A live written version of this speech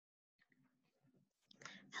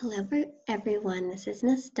Hello, everyone. This is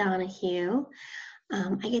Miss Donahue.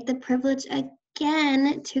 I get the privilege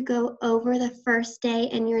again to go over the first day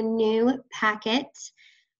in your new packet.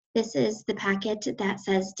 This is the packet that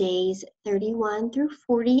says days 31 through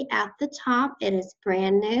 40 at the top. It is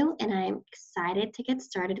brand new, and I'm excited to get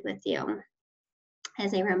started with you.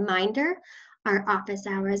 As a reminder, our office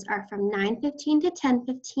hours are from 9:15 to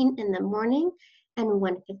 10:15 in the morning and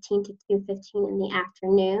 1:15 to 2:15 in the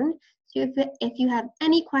afternoon. So if you have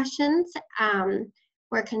any questions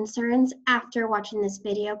or concerns after watching this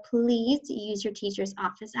video, please use your teacher's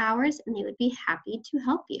office hours and they would be happy to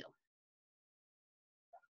help you.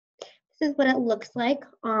 This is what it looks like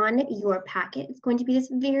on your packet. It's going to be this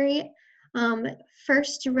very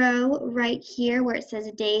first row right here where it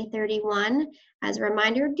says day 31. As a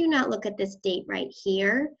reminder, do not look at this date right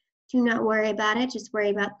here. Do not worry about it, just worry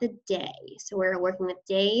about the day. So we're working with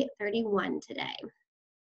day 31 today.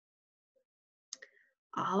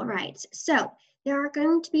 All right, so there are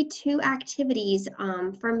going to be two activities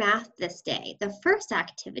for math this day. The first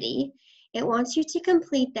activity, it wants you to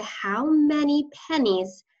complete the how many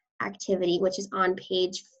pennies activity, which is on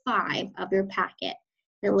page 5 of your packet.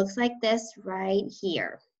 And it looks like this right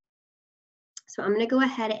here. So I'm going to go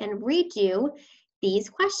ahead and read you these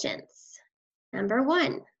questions. Number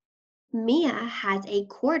 1, Mia has a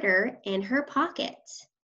quarter in her pocket.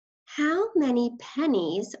 How many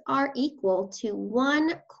pennies are equal to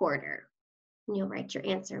 1 quarter? And you'll write your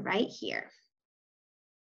answer right here.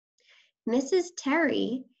 Mrs.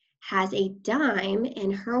 Terry has a dime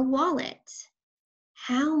in her wallet.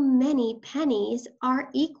 How many pennies are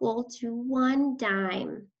equal to 1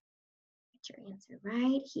 dime? Write your answer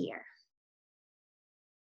right here.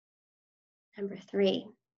 Number 3,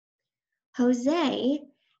 Jose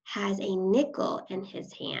has a nickel in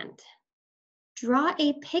his hand. Draw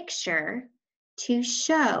a picture to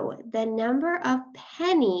show the number of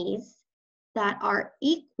pennies that are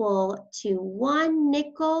equal to 1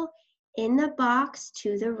 nickel in the box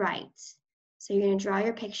to the right. So you're going to draw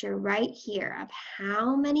your picture right here of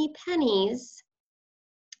how many pennies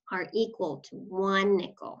are equal to 1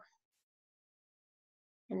 nickel.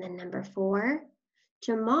 And then number 4,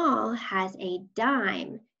 Jamal has a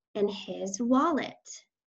dime in his wallet.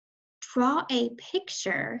 Draw a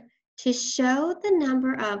picture to show the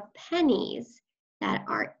number of pennies that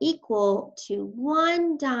are equal to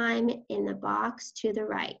 1 dime in the box to the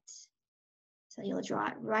right. So you'll draw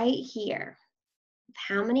it right here.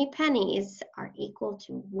 How many pennies are equal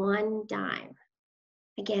to 1 dime?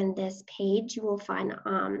 Again, this page you will find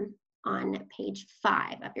on page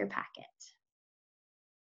 5 of your packet.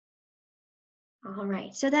 All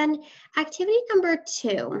right, so then activity number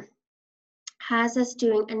 2 has us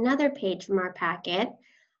doing another page from our packet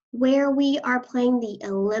where we are playing the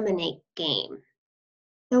eliminate game.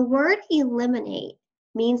 The word eliminate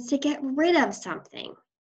means to get rid of something.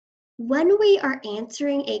 When we are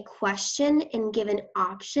answering a question and given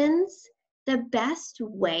options, the best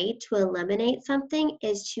way to eliminate something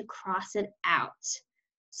is to cross it out.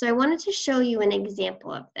 So I wanted to show you an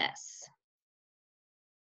example of this.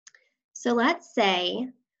 So let's say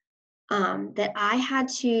that I had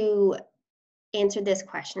to answer this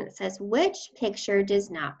question. It says, which picture does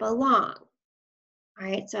not belong? All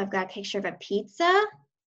right, so I've got a picture of a pizza,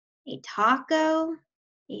 a taco,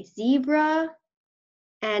 a zebra,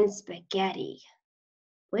 and spaghetti.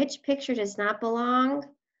 Which picture does not belong?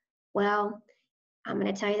 Well, I'm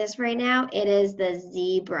going to tell you this right now. It is the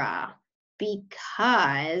zebra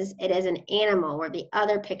because it is an animal where the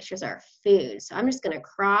other pictures are food. So I'm just going to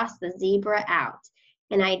cross the zebra out.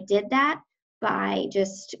 And I did that by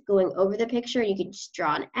just going over the picture. You can just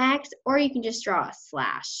draw an X or you can just draw a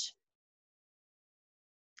slash.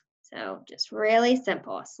 So just really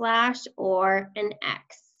simple, a slash or an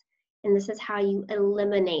X. And this is how you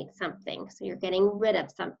eliminate something. So you're getting rid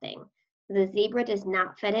of something. The zebra does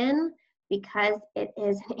not fit in because it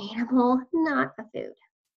is an animal, not a food.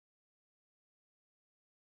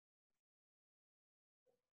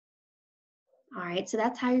 All right, so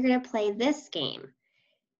that's how you're going to play this game.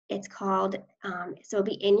 It's called, so it'll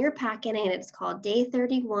be in your packet and it's called Day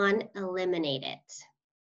 31, Eliminate It.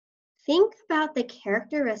 Think about the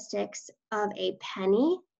characteristics of a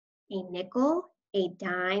penny, a nickel, a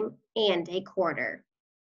dime, and a quarter.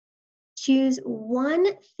 Choose one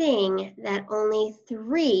thing that only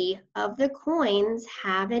 3 of the coins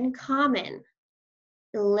have in common.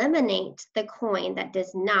 Eliminate the coin that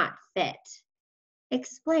does not fit.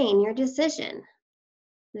 Explain your decision.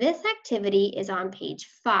 This activity is on page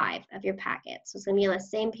 5 of your packet, so it's going to be on the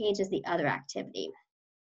same page as the other activity.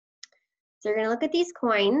 So you're going to look at these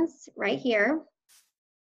coins right here.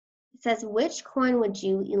 It says, which coin would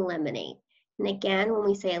you eliminate? And again, when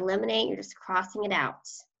we say eliminate, you're just crossing it out.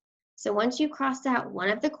 So once you cross out one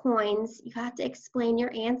of the coins, you have to explain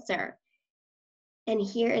your answer. And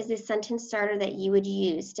here is the sentence starter that you would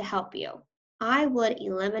use to help you. I would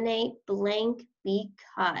eliminate blank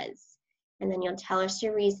because, and then you'll tell us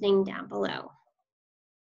your reasoning down below.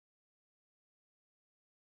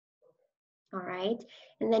 All right,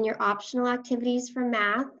 and then your optional activities for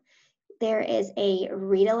math. There is a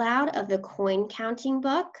read aloud of the coin counting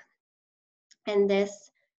book, and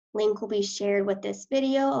this link will be shared with this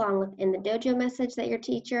video along with in the dojo message that your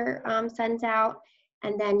teacher sends out.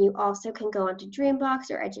 And then you also can go onto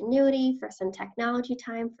Dreambox or Edgenuity for some technology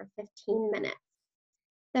time for 15 minutes.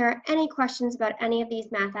 If there are any questions about any of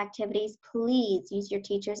these math activities, please use your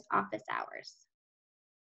teacher's office hours.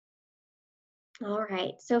 All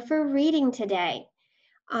right, so for reading today,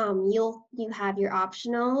 you have your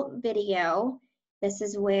optional video. This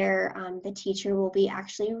is where the teacher will be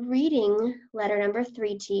actually reading letter number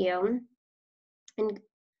 3 to you and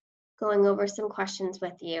going over some questions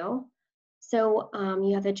with you. So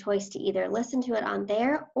you have the choice to either listen to it on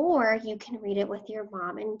there, or you can read it with your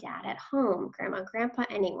mom and dad at home, grandma, grandpa,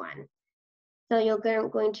 anyone. So you're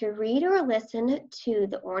going to read or listen to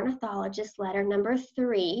the ornithologist letter number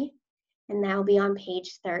 3, and that will be on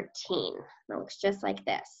page 13. It looks just like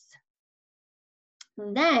this.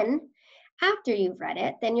 Then, after you've read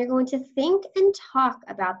it, then you're going to think and talk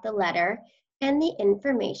about the letter and the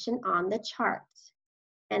information on the chart.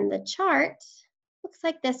 And the chart looks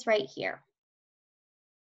like this right here.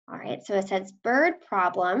 All right, so it says bird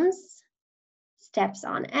problems, steps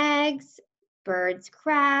on eggs, birds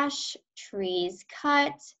crash, trees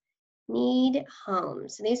cut, need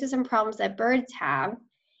homes. So these are some problems that birds have.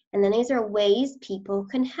 And then these are ways people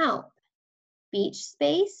can help. Beach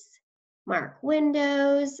space, mark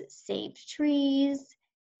windows, save trees,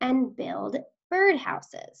 and build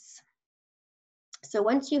birdhouses. So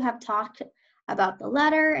once you have talked about the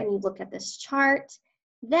letter and you look at this chart,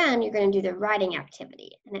 then you're going to do the writing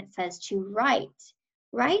activity. And it says to write.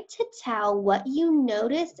 Write to tell what you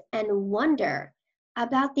notice and wonder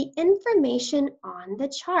about the information on the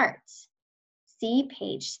chart. See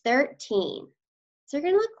page 13. So you're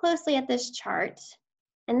going to look closely at this chart,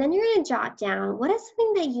 and then you're going to jot down what is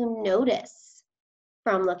something that you notice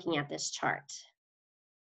from looking at this chart.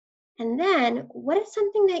 And then what is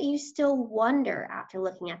something that you still wonder after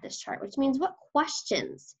looking at this chart, which means what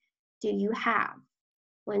questions do you have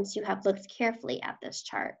once you have looked carefully at this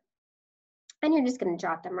chart? And you're just going to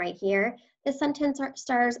jot them right here. The sentence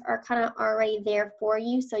starters are kind of already there for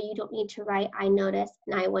you, so you don't need to write I notice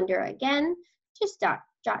and I wonder again. Just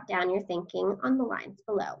jot down your thinking on the lines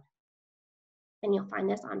below. And you'll find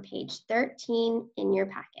this on page 13 in your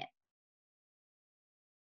packet.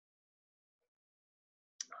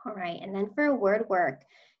 All right, and then for word work,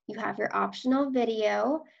 you have your optional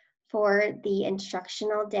video for the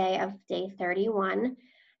instructional day of day 31.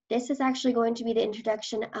 This is actually going to be the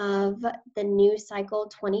introduction of the new cycle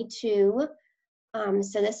 22.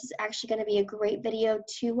 So this is actually going to be a great video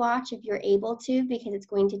to watch if you're able to, because it's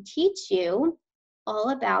going to teach you all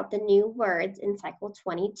about the new words in cycle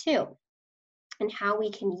 22 and how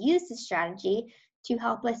we can use this strategy to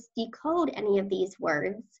help us decode any of these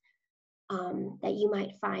words that you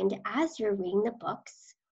might find as you're reading the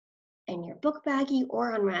books in your book baggie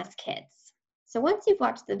or on Raz-Kids. So once you've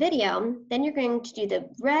watched the video, then you're going to do the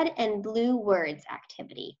red and blue words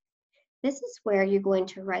activity. This is where you're going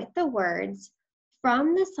to write the words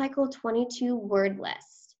from the cycle 22 word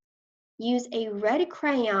list. Use a red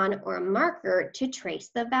crayon or marker to trace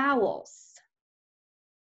the vowels.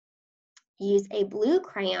 Use a blue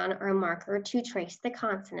crayon or marker to trace the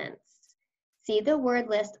consonants. See the word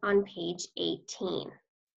list on page 18.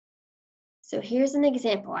 So here's an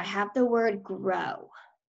example. I have the word grow.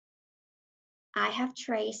 I have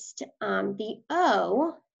traced the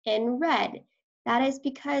O in red. That is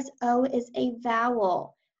because O is a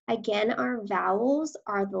vowel. Again, our vowels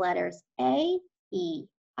are the letters A, E,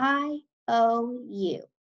 I, O, U.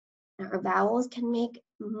 Now, our vowels can make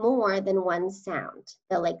more than one sound.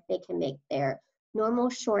 They can make their normal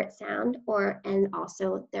short sound and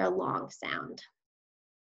also their long sound.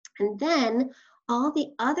 And then all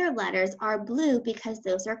the other letters are blue because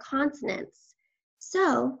those are consonants.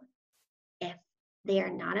 So if they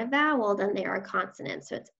are not a vowel, then they are a consonant.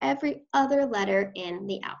 So it's every other letter in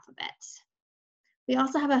the alphabet. We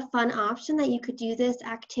also have a fun option that you could do this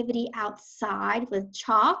activity outside with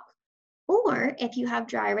chalk, or if you have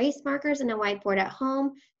dry erase markers and a whiteboard at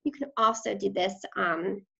home, you can also do this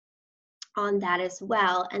on that as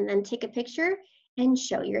well, and then take a picture and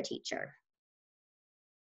show your teacher.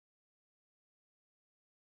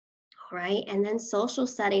 right? And then social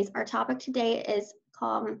studies. Our topic today is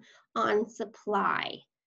on supply.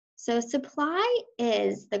 So supply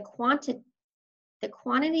is the quantities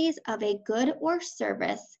of a good or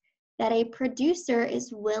service that a producer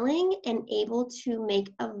is willing and able to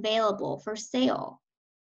make available for sale.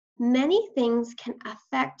 Many things can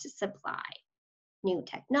affect supply: new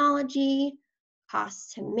technology,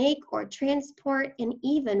 costs to make or transport, and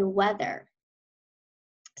even weather.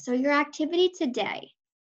 So your activity today: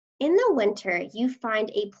 in the winter, you find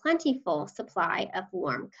a plentiful supply of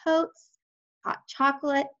warm coats, hot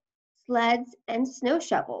chocolate, sleds, and snow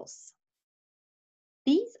shovels.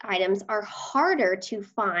 These items are harder to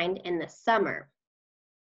find in the summer.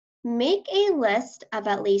 Make a list of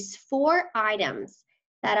at least 4 items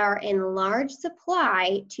that are in large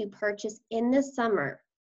supply to purchase in the summer,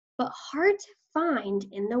 but hard to find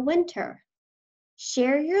in the winter.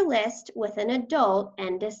 Share your list with an adult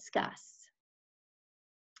and discuss.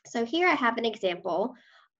 So here I have an example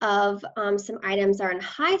of some items that are in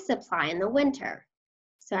high supply in the winter.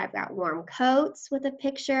 So I've got warm coats with a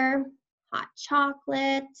picture, hot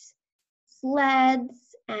chocolate,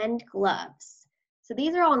 sleds, and gloves. So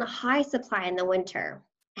these are all in high supply in the winter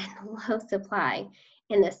and low supply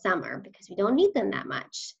in the summer because we don't need them that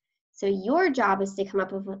much. So your job is to come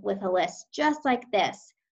up with a list just like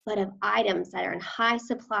this, but of items that are in high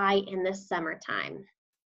supply in the summertime.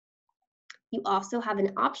 You also have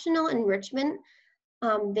an optional enrichment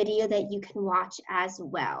video that you can watch as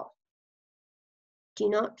well. Do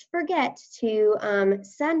not forget to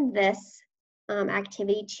send this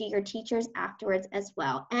activity to your teachers afterwards as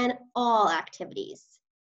well, and all activities.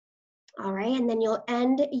 All right, and then you'll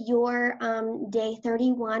end your day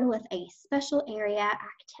 31 with a special area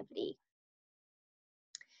activity.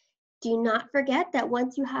 Do not forget that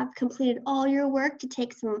once you have completed all your work, to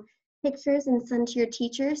take some pictures and send to your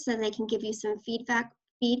teachers so they can give you some feedback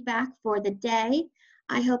for the day.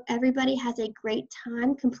 I hope everybody has a great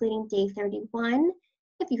time completing day 31.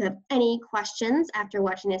 If you have any questions after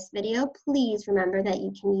watching this video, please remember that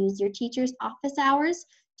you can use your teacher's office hours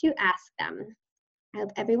to ask them. I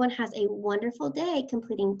hope everyone has a wonderful day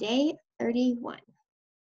completing day 31.